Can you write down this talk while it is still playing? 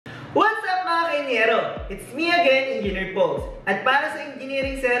Engineero! It's me again, Engineer Post. At para sa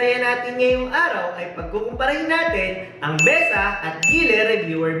engineering serye natin ngayong araw ay pagkukumparahin natin ang BESA at GILLE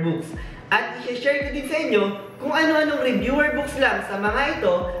Reviewer Books. At i-share ko din sa inyo kung ano-anong reviewer books lang sa mga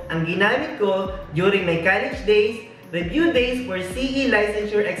ito ang ginamit ko during my college days, review days for CE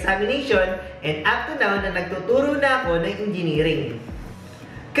licensure examination, and up to now na nagtuturo na ako ng engineering.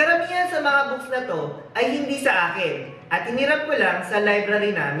 Karamihan sa mga books na to ay hindi sa akin at hinirap ko lang sa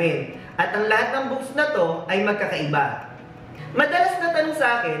library namin. At ang lahat ng books na to ay magkakaiba. Madalas na tanong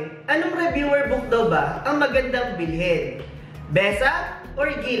sa akin, anong reviewer book daw ba ang magandang bilhin? BESA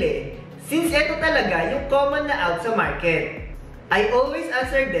or GILLE? Since ito talaga yung common na out sa market. I always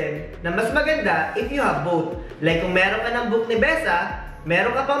answer them na mas maganda if you have both. Like kung meron ka ng book ni BESA,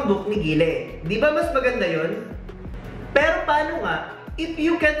 meron ka pang book ni GILLE. Di ba mas maganda yon? Pero paano nga if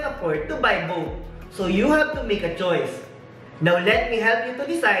you can't afford to buy both? So you have to make a choice. Now let me help you to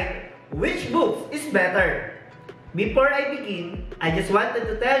decide which books is better. Before I begin, I just wanted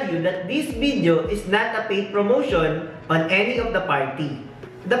to tell you that this video is not a paid promotion on any of the party.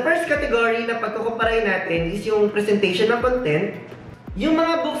 The first category na pagkukumparahin natin is yung presentation ng content. Yung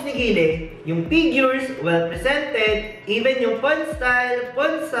mga books ni GILLE, yung figures, well presented, even yung font style,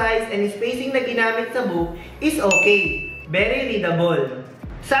 font size, and spacing na ginamit sa book is okay. Very readable.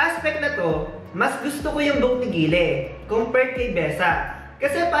 Sa aspect na to, mas gusto ko yung book ni GILLE compared kay BESA.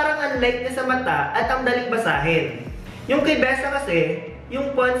 Kasi parang unlike niya sa mata at ang daling basahin. Yung kay BESA kasi,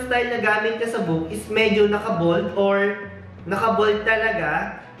 yung font style na gamit niya sa book is medyo naka-bold or naka-bold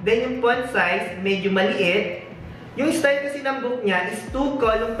talaga. Then yung font size, medyo maliit. Yung style kasi ng book niya is 2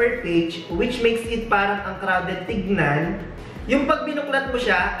 column per page, which makes it parang ang crowded tignan. Yung pag binuklat mo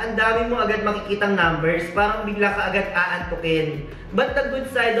siya, ang dami mo agad makikitang numbers, parang bigla ka agad aantukin. But the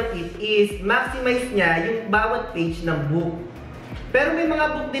good side of it is, maximize niya yung bawat page ng book. Pero may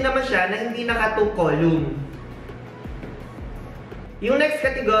mga book din naman siya na hindi naka 2 column. Yung next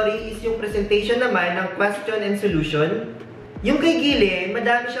category is yung presentation naman ng question and solution. Yung kay GILLE,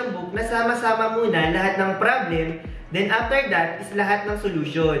 madami siyang book na sama-sama muna lahat ng problem, then after that is lahat ng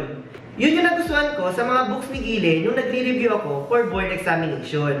solution. Yun yung nagustuhan ko sa mga books ni GILLE nung nagre-review ako for board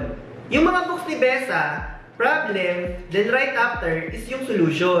examination. Yung mga books ni BESA, problem, then right after is yung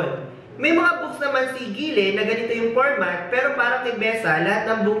solution. May mga books naman si GILLE na ganito yung format, pero parang kay BESA, lahat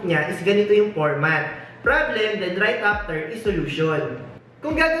ng book niya is ganito yung format. Problem, then right after is solution.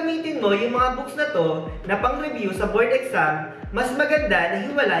 Kung gagamitin mo yung mga books na to na pang-review sa board exam, mas maganda na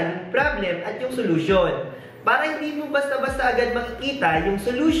hiwala yung problem at yung solution. Para hindi mo basta-basta agad makikita yung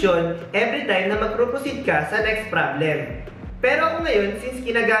solution every time na mag-proceed ka sa next problem. Pero ako ngayon, since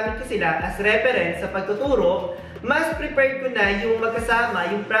ginagamit ko sila as reference sa pagtuturo, mas prepared ko na yung magkasama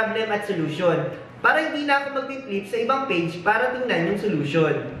yung problem at solution para hindi na ako mag-flip sa ibang page para tingnan yung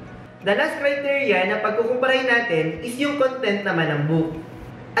solution. The last criteria na pagkukumparahin natin is yung content naman ng book.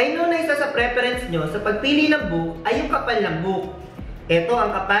 I know na isa sa preference nyo sa pagpili ng book ay yung kapal ng book. Ito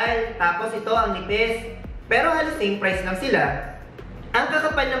ang kapal, tapos ito ang nipis. Pero halos same price lang sila. Ang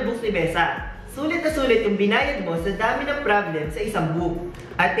kakapal ng books ni BESA, sulit na sulit yung binayad mo sa dami ng problem sa isang book.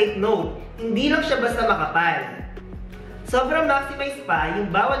 At take note, hindi lang siya basta makapal. Sobrang maximize pa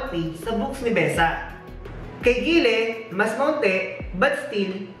yung bawat page sa books ni BESA. Kay GILLE, mas maunti, but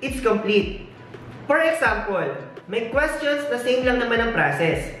still, it's complete. For example, may questions na same lang naman ang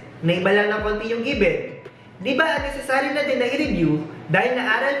process. Naiba lang ng konti yung given. Di ba necessary na din na i-review dahil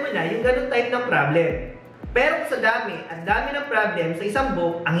naaral mo na yung ganun type ng problem. Pero kung sa dami at dami ng problem sa isang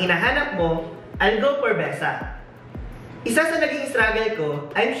book ang hinahanap mo, I'll go for BESA. Isa sa naging struggle ko,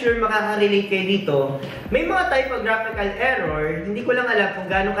 I'm sure makaka-relate kayo dito, may mga typographical error, hindi ko lang alam kung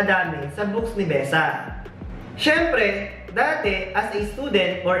gaano kadami sa books ni BESA. Siyempre, dati, as a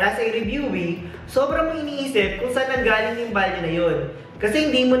student or as a reviewee, sobrang mo iniisip kung saan nanggaling yung value na yun. Kasi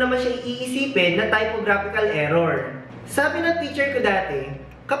hindi mo naman siya iisipin na typographical error. Sabi ng teacher ko dati,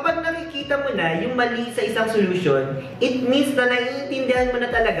 kapag nakikita mo na yung mali sa isang solution, it means na naiintindihan mo na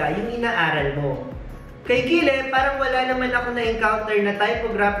talaga yung inaaral mo. Kay GILLE, parang wala naman ako na-encounter na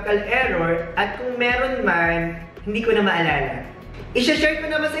typographical error at kung meron man, hindi ko na maalala. I-share ko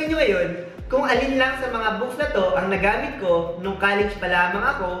naman sa inyo ngayon kung alin lang sa mga books na to ang nagamit ko nung college pa lamang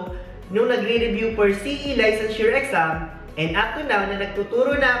ako, nung nagre-review for CE licensure exam, and up to now na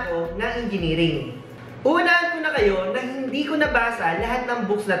nagtuturo na ako ng engineering. Unahan ko na kayo na hindi ko nabasa lahat ng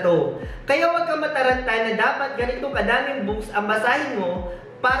books na to. Kaya huwag kang mataranta na dapat ganito kadaming books ang basahin mo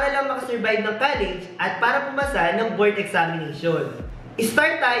para lang makasurvive ng college at para pumasa ng board examination.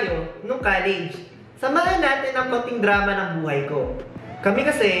 Start tayo nung college. Samahan natin ang konting drama ng buhay ko. Kami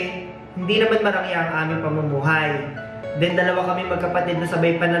kasi, hindi naman marami ang aming pamumuhay. Then dalawa kami magkapatid na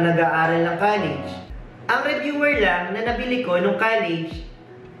sabay pa na nag-aaral ng college. Ang reviewer lang na nabili ko nung college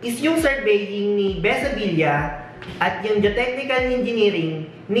is yung surveying ni Besavilla at yung geotechnical engineering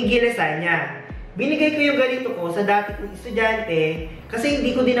ni Gillesana. Binigay ko yung ganito ko sa dati kong estudyante kasi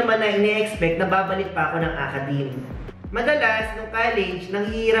hindi ko din naman na ine-expect na babalik pa ako ng academe. Madalas, nung college,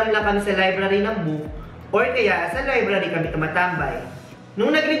 nanghihiram lang kami sa library ng book or kaya sa library kami tumatambay.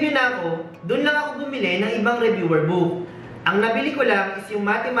 Nung nag-review na ako, doon lang ako bumili ng ibang reviewer book. Ang nabili ko lang is yung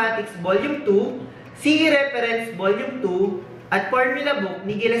Mathematics Volume 2, CE Reference Volume 2, at Formula Book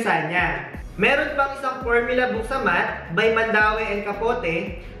ni Gillesana. Meron pang isang formula book sa math by Mandawe and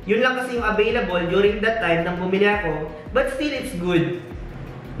Capote. Yun lang kasi yung available during that time nang bumili ako, but still it's good.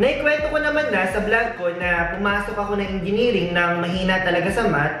 Naikwento ko naman na sa vlog ko na pumasok ako ng engineering nang mahina talaga sa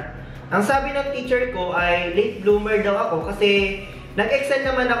math. Ang sabi ng teacher ko ay late bloomer daw ako kasi nag-excel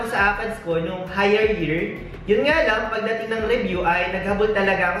naman ako sa ACADS ko nung higher year. Yun nga lang, pagdating ng review ay naghabol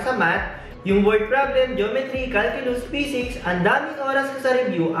talaga ako sa math. Yung word problem, geometry, calculus, physics, ang daming oras ko sa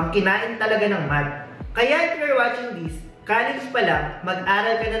review ang kinain talaga ng math. Kaya if you're watching this, college pa lang,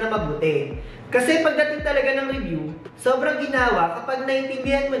 mag-aral ka na na mabuti. Kasi pagdating talaga ng review, sobrang ginawa kapag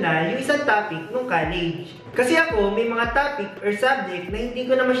naintindihan mo na yung isang topic nung college. Kasi ako, may mga topic or subject na hindi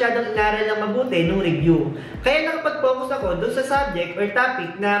ko na masyadong inaral ng mabuti nung review. Kaya nakapag-focus ako doon sa subject or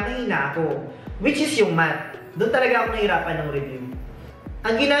topic na mahina ako, which is yung math. Doon talaga ako nahirapan ng review.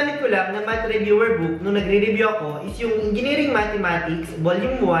 Ang ginamit ko lang na math reviewer book nung nagre-review ako is yung Engineering Mathematics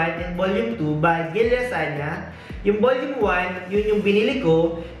Volume 1 and Volume 2 by Gillesana. Yung Volume 1, yun yung binili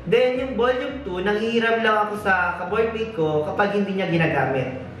ko. Then yung Volume 2, nanghihiram lang ako sa kaboardmate ko kapag hindi niya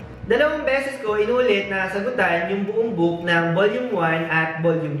ginagamit. Dalawang beses ko inulit na sagutan yung buong book ng Volume 1 at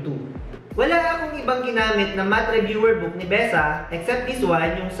Volume 2. Wala akong ibang ginamit na math reviewer book ni BESA except this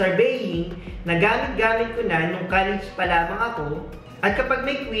one, yung surveying, na gamit-gamit ko na nung college pa lamang ako. At kapag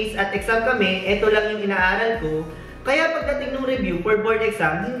may quiz at exam kami, ito lang yung inaaral ko. Kaya pagdating ng review for board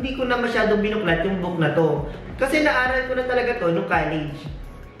exam, hindi ko na masyadong binuklat yung book na to. Kasi naaral ko na talaga to nung college.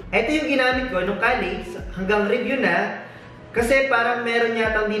 Ito yung ginamit ko nung college hanggang review na. Kasi parang meron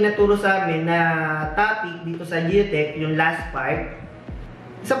yatang dinaturo sa amin na topic dito sa Geotech, yung last part.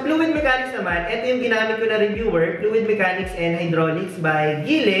 Sa Fluid Mechanics naman, ito yung ginamit ko na reviewer, Fluid Mechanics and Hydraulics by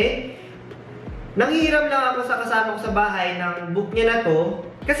GILLE. Nanghihiram lang ako sa kasama ko sa bahay ng book niya na to.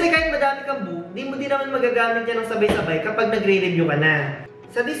 Kasi kahit madami kang book, di mo din naman magagamit yan ng sabay-sabay kapag nagre-review ka na.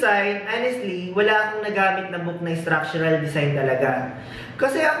 Sa design, honestly, wala akong nagamit na book na structural design talaga.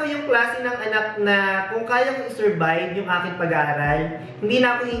 Kasi ako yung klase ng anak na kung kaya kong i-survive yung aking pag-aaral, hindi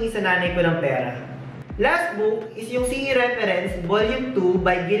na ako hingi sa nanay ko ng pera. Last book is yung CE Reference Volume 2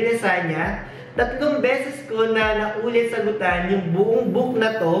 by Gillesana. 3 beses ko na naulit sagutan yung buong book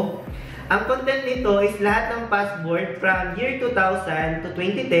na to. Ang content nito is lahat ng passboard from year 2000 to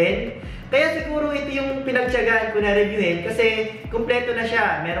 2010. Kaya siguro ito yung pinagtiyagaan ko na reviewin kasi kumpleto na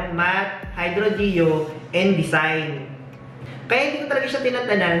siya. Merong math, hydro-geo, and design. Kaya hindi ko talaga siya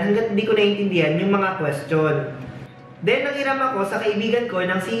tinatanan hanggat hindi ko naiintindihan yung mga question. Then, nanghiram ako sa kaibigan ko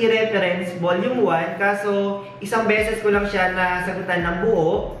ng CE Reference Volume 1 kaso isang beses ko lang siya nasagutan ng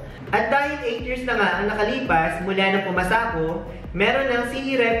buo. At dahil 8 years na nga ang nakalipas mula nang pumasa ko, meron ng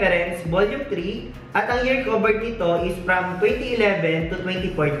CE Reference Volume 3 at ang year covered nito is from 2011 to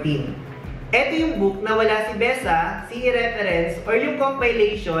 2014. Ito yung book na wala si BESA, CE Reference, or yung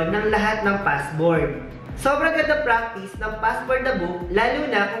compilation ng lahat ng passboard. Sobrang ganda practice ng passboard na book, lalo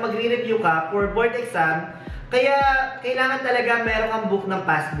na kung magre-review ka for board exam, kaya kailangan talaga meron kang book ng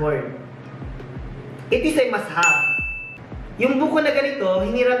passboard. It is a must-have. Yung book ko na ganito,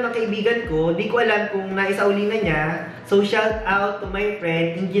 hiniram ng kaibigan ko, di ko alam kung naisauli na niya. So shout out to my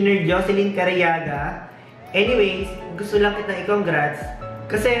friend, Engineer Jocelyn Cariaga. Anyways, gusto lang kitang i-congrats.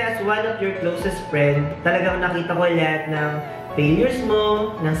 Kasi as one of your closest friend, talagang nakita ko lahat ng failures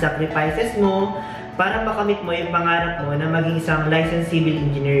mo, ng sacrifices mo, para makamit mo yung pangarap mo na maging isang licensed civil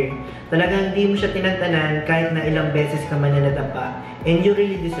engineer. Talagang hindi mo siya tinantanan kahit na ilang beses ka man na nadapa. And you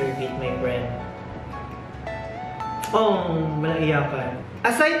really deserve it, my friend. Oh, malaiyakan.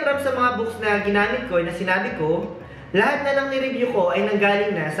 Aside from sa mga books na ginamit ko, na sinabi ko, lahat na lang ni-review ko ay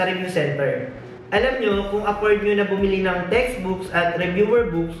nanggaling na sa review center. Alam nyo, kung afford nyo na bumili ng textbooks at reviewer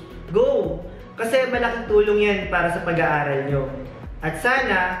books, go! Kasi malaking tulong yan para sa pag-aaral nyo. At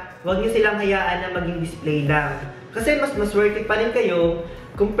sana, huwag nyo silang hayaan na maging display lang. Kasi mas worth it pa rin kayo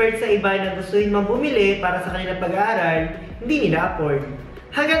compared sa iba na gustuhin mang bumili para sa kanilang pag-aaral, hindi nila afford.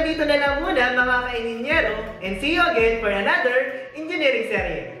 Hanggang dito na lang muna mga ka-engineero, and see you again for another engineering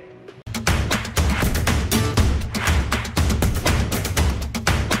series.